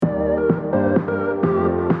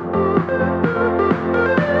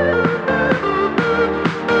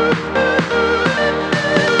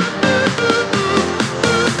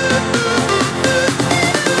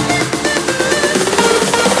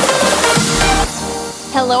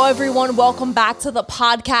Hello, everyone. Welcome back to the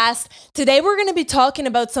podcast. Today, we're going to be talking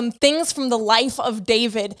about some things from the life of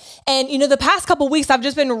David. And, the past couple weeks, I've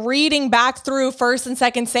just been reading back through 1st and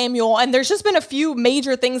 2nd Samuel, and there's just been a few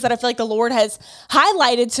major things that I feel like the Lord has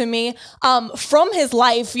highlighted to me from his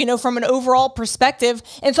life, from an overall perspective.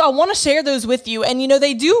 And so I want to share those with you. And,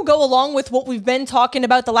 they do go along with what we've been talking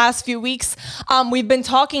about the last few weeks. We've been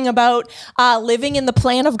talking about living in the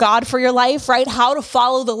plan of God for your life, right? How to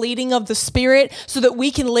follow the leading of the Spirit so that we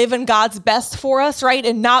can live in God's best for us, right?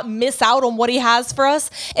 And not miss out on what he has for us.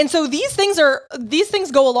 And so these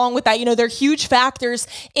things go along with that. They're huge factors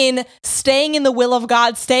in staying in the will of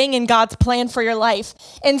God, staying in God's plan for your life.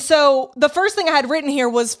 And so the first thing I had written here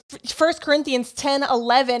was 1 Corinthians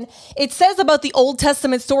 10:11. It says about the Old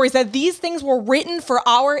Testament stories that these things were written for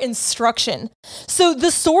our instruction. So the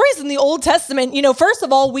stories in the Old Testament, first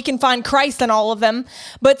of all, we can find Christ in all of them.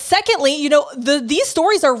 But secondly, these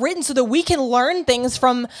stories are written so that we can learn things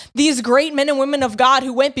from these great men and women of God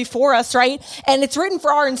who went before us, right? And it's written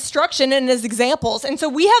for our instruction and as examples. And so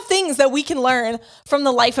we have things that we can learn from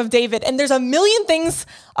the life of David. And there's a million things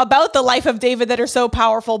about the life of David that are so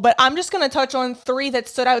powerful, but I'm just going to touch on 3 that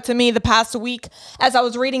stood out to me the past week as I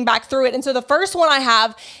was reading back through it. And so the first one I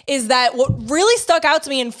have is that what really stuck out to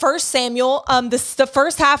me in 1 Samuel, the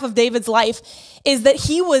first half of David's life, is that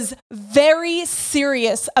he was very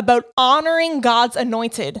serious about honoring God's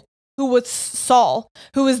anointed, who was Saul,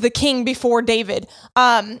 who was the king before David.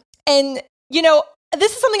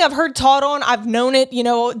 This is something I've heard taught on. I've known it,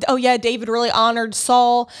 David really honored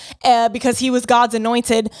Saul because he was God's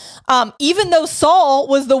anointed, even though Saul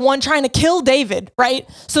was the one trying to kill David, right?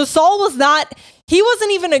 So Saul he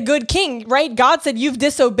wasn't even a good king, right? God said, you've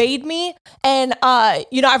disobeyed me and,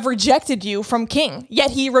 I've rejected you from king.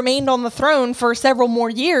 Yet he remained on the throne for several more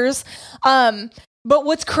years. But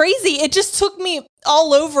what's crazy, it just took me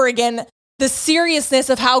all over again, the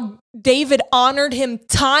seriousness of how David honored him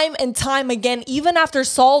time and time again, even after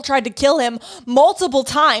Saul tried to kill him multiple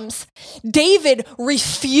times. David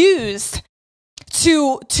refused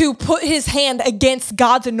to put his hand against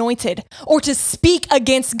God's anointed or to speak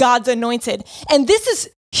against God's anointed. And this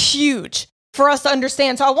is huge for us to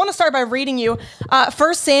understand. So I want to start by reading you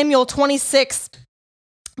 1 Samuel 26,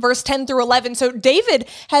 verse 10 through 11. So David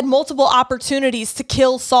had multiple opportunities to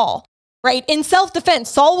kill Saul, right? In self-defense,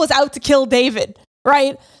 Saul was out to kill David,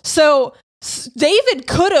 right? So David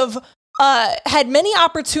could have had many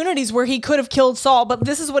opportunities where he could have killed Saul, but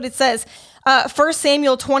this is what it says. 1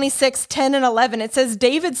 Samuel 26, 10 and 11. It says,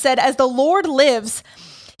 David said, as the Lord lives,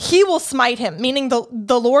 he will smite him, meaning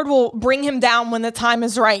the Lord will bring him down when the time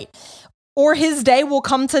is right. Or his day will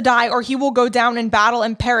come to die, or he will go down in battle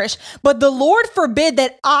and perish. But the Lord forbid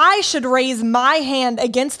that I should raise my hand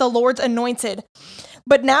against the Lord's anointed.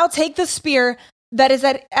 But now take the spear that is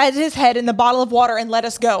at his head and the bottle of water and let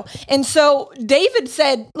us go. And so David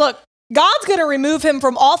said, look, God's going to remove him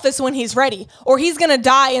from office when he's ready, or he's going to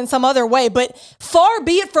die in some other way. But far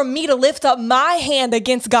be it from me to lift up my hand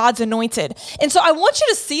against God's anointed. And so I want you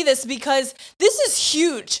to see this because this is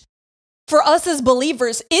huge. For us as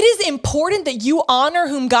believers, it is important that you honor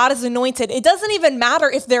whom God has anointed. It doesn't even matter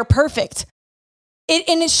if they're perfect.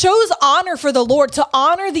 And it shows honor for the Lord to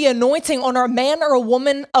honor the anointing on a man or a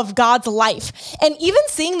woman of God's life. And even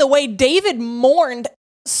seeing the way David mourned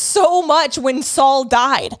so much when Saul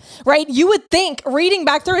died, right? You would think, reading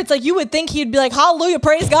back through, it's like you would think he'd be like, hallelujah,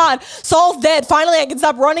 praise God, Saul's dead. Finally, I can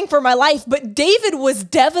stop running for my life. But David was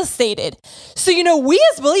devastated. So, we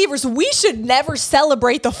as believers, we should never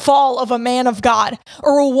celebrate the fall of a man of God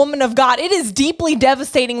or a woman of God. It is deeply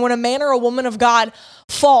devastating when a man or a woman of God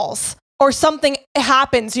falls or something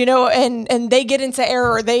happens, and they get into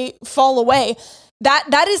error, or they fall away.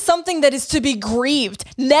 That is something that is to be grieved,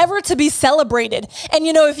 never to be celebrated. And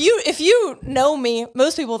if you know me,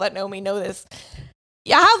 most people that know me know this.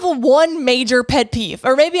 I have one major pet peeve,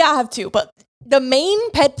 or maybe I have 2, but the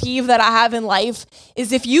main pet peeve that I have in life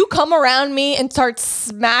is if you come around me and start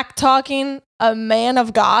smack talking a man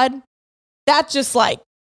of God, that just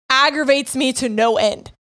aggravates me to no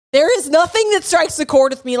end. There is nothing that strikes the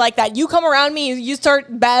chord with me like that. You come around me, you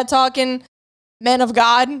start bad talking men of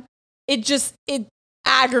God. It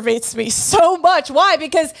aggravates me so much. Why?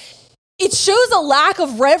 Because it shows a lack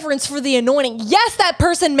of reverence for the anointing. Yes, that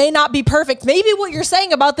person may not be perfect. Maybe what you're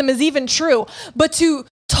saying about them is even true. But to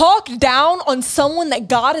talk down on someone that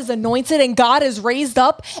God has anointed and God has raised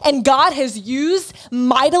up and God has used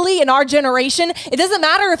mightily in our generation, it doesn't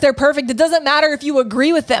matter if they're perfect. It doesn't matter if you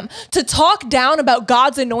agree with them. To talk down about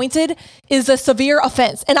God's anointed is a severe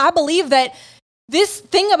offense. And I believe that this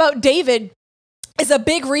thing about David is a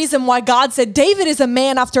big reason why God said, David is a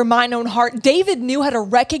man after mine own heart. David knew how to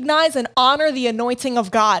recognize and honor the anointing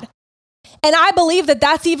of God. And I believe that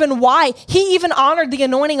that's even why he even honored the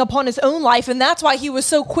anointing upon his own life. And that's why he was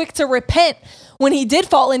so quick to repent when he did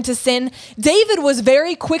fall into sin. David was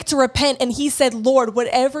very quick to repent. And he said, Lord,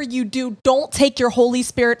 whatever you do, don't take your Holy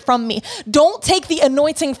Spirit from me. Don't take the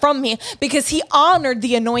anointing from me, because he honored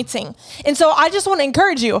the anointing. And so I just want to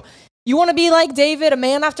encourage you. You want to be like David, a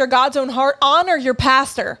man after God's own heart? Honor your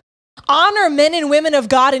pastor. Honor men and women of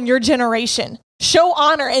God in your generation. Show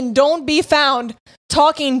honor, and don't be found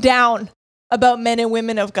talking down about men and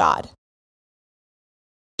women of God.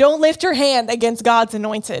 Don't lift your hand against God's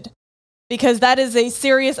anointed, because that is a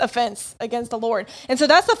serious offense against the Lord. And so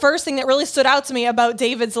that's the first thing that really stood out to me about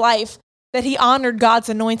David's life, that he honored God's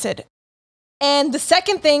anointed. And the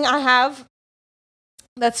second thing I have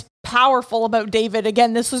that's powerful about David,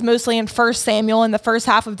 again, this was mostly in 1 Samuel in the first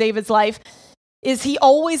half of David's life, is he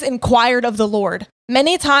always inquired of the Lord.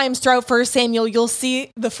 Many times throughout 1 Samuel, you'll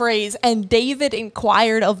see the phrase, and David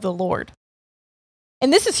inquired of the Lord.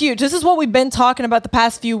 And this is huge. This is what we've been talking about the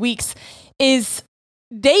past few weeks, is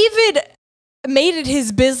David made it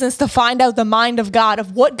his business to find out the mind of God,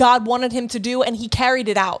 of what God wanted him to do, and he carried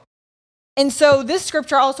it out. And so this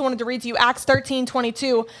scripture I also wanted to read to you, Acts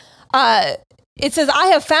 13:22. It says, I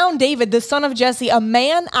have found David, the son of Jesse, a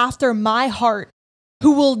man after my heart,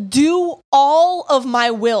 who will do all of my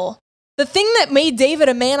will. The thing that made David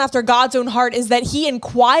a man after God's own heart is that he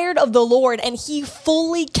inquired of the Lord, and he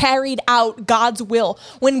fully carried out God's will.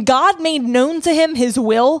 When God made known to him his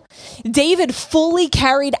will, David fully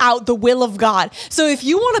carried out the will of God. So if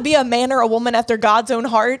you want to be a man or a woman after God's own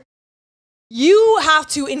heart, you have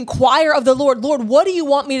to inquire of the Lord. Lord, what do you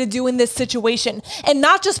want me to do in this situation? And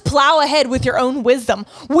not just plow ahead with your own wisdom.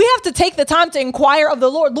 We have to take the time to inquire of the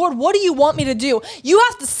Lord. Lord, what do you want me to do? You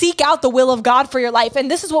have to seek out the will of God for your life.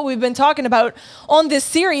 And this is what we've been talking about on this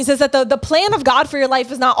series, is that the plan of God for your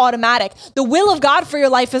life is not automatic. The will of God for your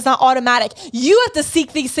life is not automatic. You have to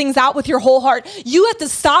seek these things out with your whole heart. You have to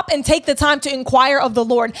stop and take the time to inquire of the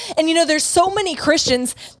Lord. And there's so many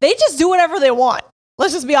Christians, they just do whatever they want.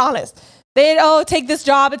 Let's just be honest. They, take this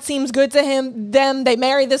job, it seems good to them. They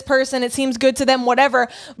marry this person, it seems good to them, whatever.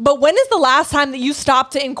 But when is the last time that you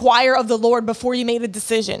stopped to inquire of the Lord before you made a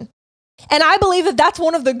decision? And I believe that that's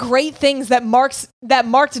one of the great things that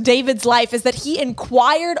marked David's life, is that he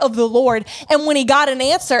inquired of the Lord. And when he got an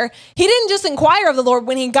answer, he didn't just inquire of the Lord.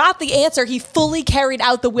 When he got the answer, he fully carried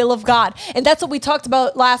out the will of God. And that's what we talked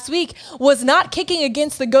about last week, was not kicking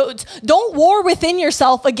against the goats. Don't war within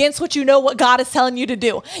yourself against what God is telling you to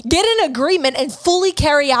do. Get in agreement and fully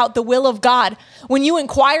carry out the will of God. When you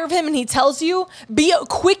inquire of him and he tells you, be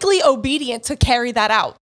quickly obedient to carry that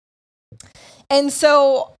out. And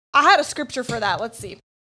so I had a scripture for that. Let's see.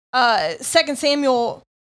 2 Samuel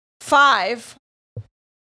 5.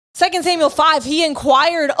 2 Samuel 5, he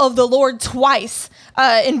inquired of the Lord twice.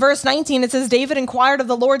 In verse 19, it says, David inquired of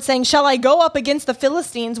the Lord, saying, shall I go up against the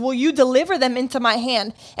Philistines? Will you deliver them into my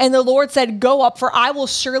hand? And the Lord said, go up, for I will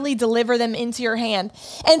surely deliver them into your hand.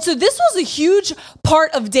 And so this was a huge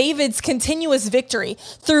part of David's continuous victory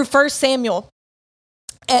through 1 Samuel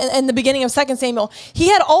and the beginning of 2 Samuel. He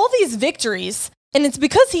had all these victories, and it's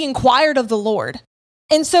because he inquired of the Lord.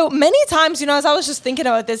 And so many times, as I was just thinking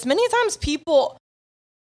about this, many times people,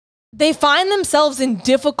 they find themselves in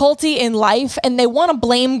difficulty in life, and they want to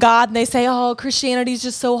blame God, and they say, Christianity is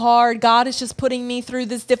just so hard. God is just putting me through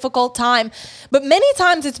this difficult time. But many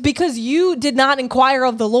times it's because you did not inquire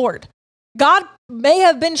of the Lord. God may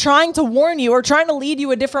have been trying to warn you or trying to lead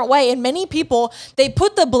you a different way. And many people, they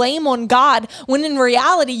put the blame on God, when in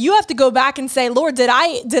reality, you have to go back and say, Lord, did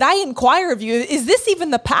I inquire of you? Is this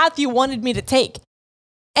even the path you wanted me to take?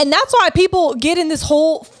 And that's why people get in this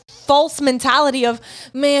whole false mentality of,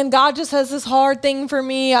 man, God just has this hard thing for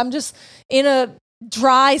me. I'm just in a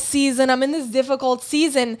dry season. I'm in this difficult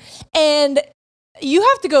season. And you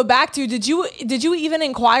have to go back to, did you even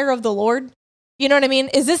inquire of the Lord? You know what I mean?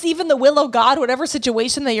 Is this even the will of God, whatever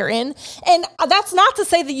situation that you're in? And that's not to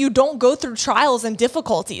say that you don't go through trials and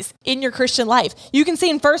difficulties in your Christian life. You can see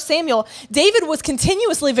in 1 Samuel, David was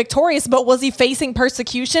continuously victorious, but was he facing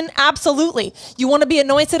persecution? Absolutely. You want to be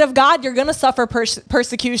anointed of God, you're going to suffer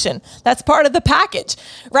persecution. That's part of the package,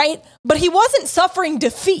 right? But he wasn't suffering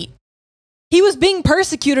defeat. He was being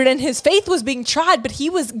persecuted and his faith was being tried, but he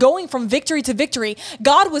was going from victory to victory.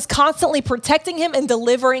 God was constantly protecting him and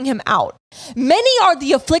delivering him out. Many are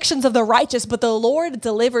the afflictions of the righteous, but the Lord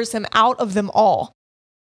delivers him out of them all.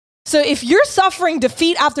 So if you're suffering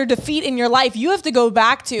defeat after defeat in your life, you have to go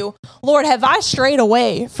back to, Lord, have I strayed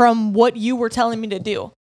away from what you were telling me to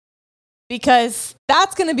do? Because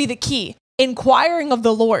that's going to be the key. inquiring of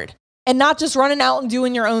the Lord and not just running out and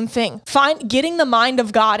doing your own thing. Getting the mind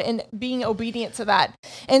of God and being obedient to that.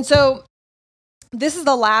 And so this is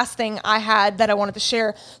the last thing I had that I wanted to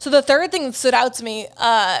share. So the third thing that stood out to me,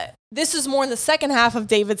 this is more in the second half of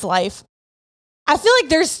David's life. I feel like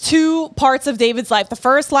there's two parts of David's life. The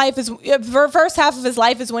first half of his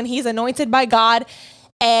life is when he's anointed by God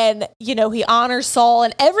and, he honors Saul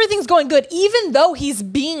and everything's going good. Even though he's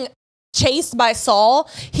being chased by Saul,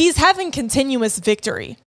 he's having continuous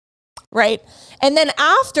victory, right? And then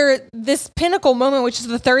after this pinnacle moment, which is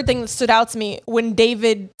the third thing that stood out to me, when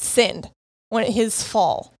David sinned, his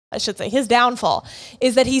downfall,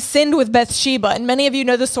 is that he sinned with Bathsheba. And many of you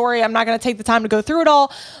know the story. I'm not going to take the time to go through it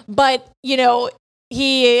all, but,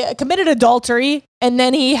 he committed adultery and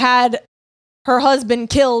then he had her husband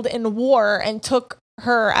killed in war and took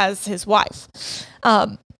her as his wife,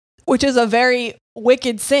 which is a very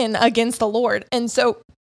wicked sin against the Lord. And so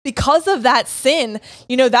because of that sin,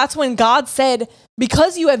 that's when God said,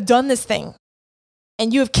 because you have done this thing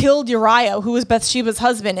and you have killed Uriah, who was Bathsheba's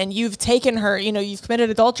husband, and you've taken her, you've committed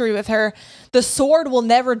adultery with her, the sword will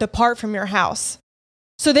never depart from your house.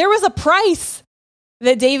 So there was a price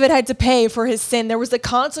that David had to pay for his sin. There was a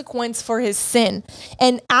consequence for his sin.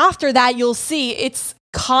 And after that, you'll see it's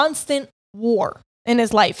constant war in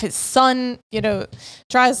his life. His son,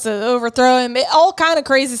 tries to overthrow him. All kind of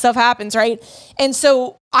crazy stuff happens, right? And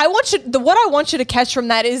so what I want you to catch from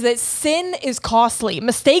that is that sin is costly.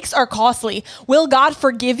 Mistakes are costly. Will God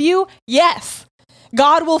forgive you? Yes.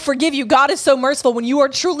 God will forgive you. God is so merciful. When you are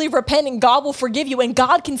truly repenting, God will forgive you and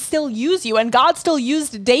God can still use you. And God still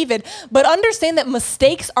used David. But understand that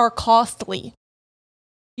mistakes are costly.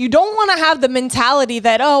 You don't want to have the mentality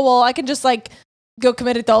that, I can just go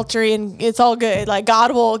commit adultery and it's all good.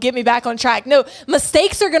 God will get me back on track. No,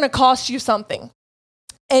 mistakes are going to cost you something.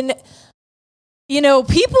 And,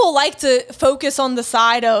 people like to focus on the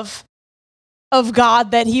side of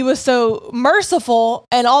God, that he was so merciful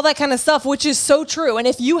and all that kind of stuff, which is so true. And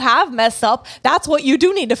if you have messed up, that's what you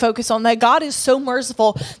do need to focus on, that God is so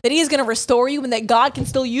merciful that he is going to restore you and that God can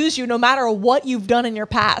still use you no matter what you've done in your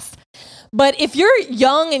past. But if you're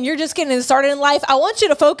young and you're just getting started in life, I want you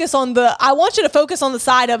to focus on the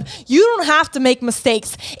side of you don't have to make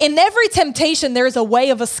mistakes. In every temptation, there is a way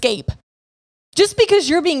of escape. Just because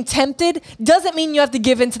you're being tempted doesn't mean you have to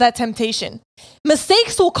give in to that temptation.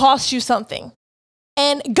 Mistakes will cost you something.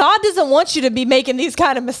 And God doesn't want you to be making these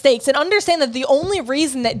kind of mistakes. And understand that the only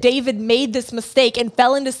reason that David made this mistake and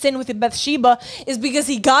fell into sin with Bathsheba is because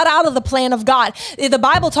he got out of the plan of God. The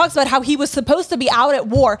Bible talks about how he was supposed to be out at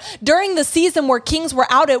war. During the season where kings were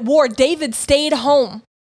out at war, David stayed home.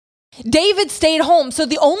 So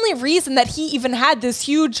the only reason that he even had this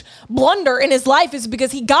huge blunder in his life is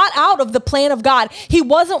because he got out of the plan of God. He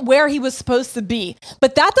wasn't where he was supposed to be.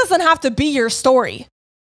 But that doesn't have to be your story.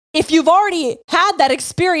 If you've already had that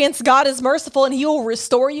experience, God is merciful and he will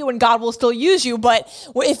restore you and God will still use you. But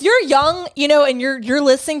if you're young, and you're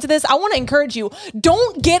listening to this, I want to encourage you,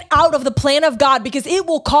 don't get out of the plan of God because it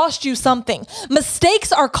will cost you something.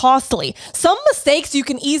 Mistakes are costly. Some mistakes you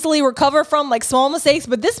can easily recover from, like small mistakes,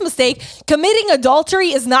 but this mistake, committing adultery,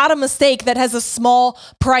 is not a mistake that has a small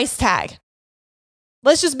price tag.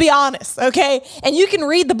 Let's just be honest, okay? And you can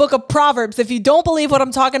read the book of Proverbs if you don't believe what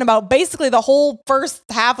I'm talking about. Basically, the whole first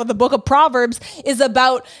half of the book of Proverbs is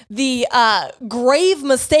about the grave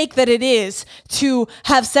mistake that it is to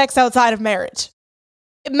have sex outside of marriage.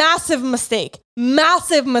 Massive mistake.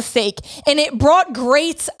 And it brought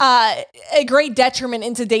a great detriment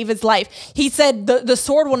into David's life. He said the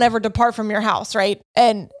sword will never depart from your house, right?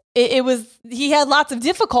 And he had lots of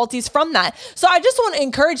difficulties from that. So I just want to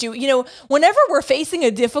encourage you, whenever we're facing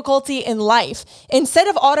a difficulty in life, instead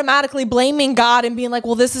of automatically blaming God and being like,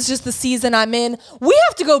 well, this is just the season I'm in, we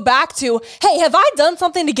have to go back to, hey, have I done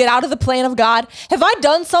something to get out of the plan of God? Have I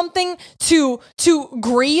done something to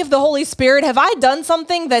grieve the Holy Spirit? Have I done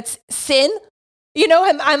something that's sin?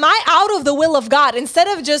 Am I out of the will of God? Instead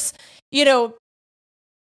of just,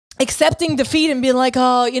 accepting defeat and being like,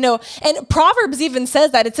 and Proverbs even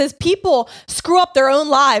says that. It says people screw up their own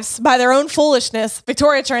lives by their own foolishness,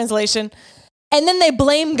 Victoria translation, and then they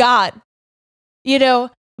blame God,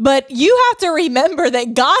 but you have to remember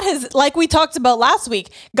that God has, like we talked about last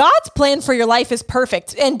week, God's plan for your life is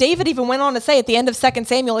perfect. And David even went on to say at the end of 2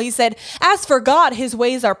 Samuel, he said, as for God, his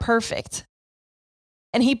ways are perfect.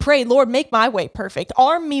 And he prayed, Lord, make my way perfect.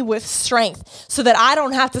 Arm me with strength so that I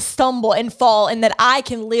don't have to stumble and fall and that I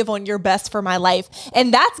can live on your best for my life.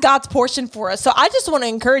 And that's God's portion for us. So I just want to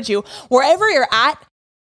encourage you, wherever you're at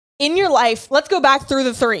in your life, let's go back through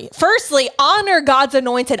the three. Firstly, honor God's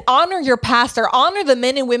anointed, honor your pastor, honor the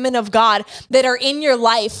men and women of God that are in your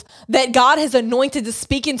life, that God has anointed to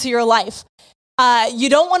speak into your life. You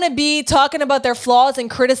don't want to be talking about their flaws and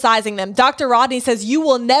criticizing them. Dr. Rodney says you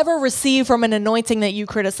will never receive from an anointing that you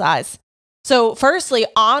criticize. So firstly,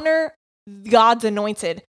 honor God's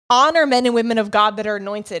anointed. Honor men and women of God that are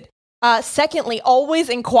anointed. Secondly, always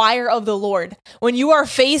inquire of the Lord. When you are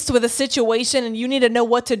faced with a situation and you need to know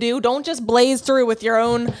what to do, don't just blaze through with your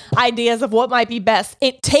own ideas of what might be best.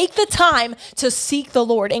 Take the time to seek the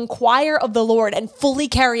Lord, inquire of the Lord, and fully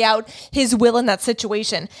carry out his will in that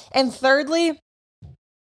situation. And thirdly,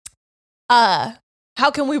 how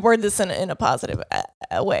can we word this in a positive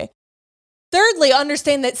way? Thirdly,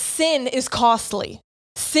 understand that sin is costly.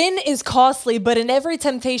 Sin is costly, but in every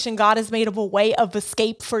temptation, God has made a way of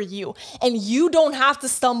escape for you. And you don't have to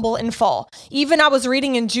stumble and fall. Even I was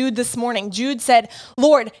reading in Jude this morning. Jude said,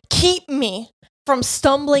 Lord, keep me from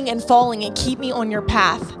stumbling and falling and keep me on your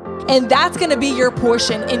path. And that's going to be your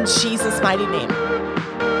portion in Jesus' mighty name.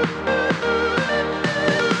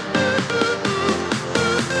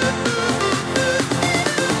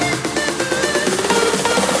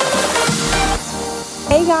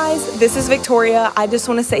 Hey guys, this is Victoria. I just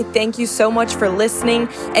want to say thank you so much for listening,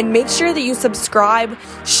 and make sure that you subscribe,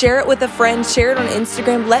 share it with a friend, share it on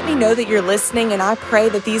Instagram. Let me know that you're listening, and I pray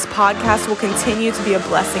that these podcasts will continue to be a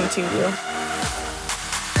blessing to you.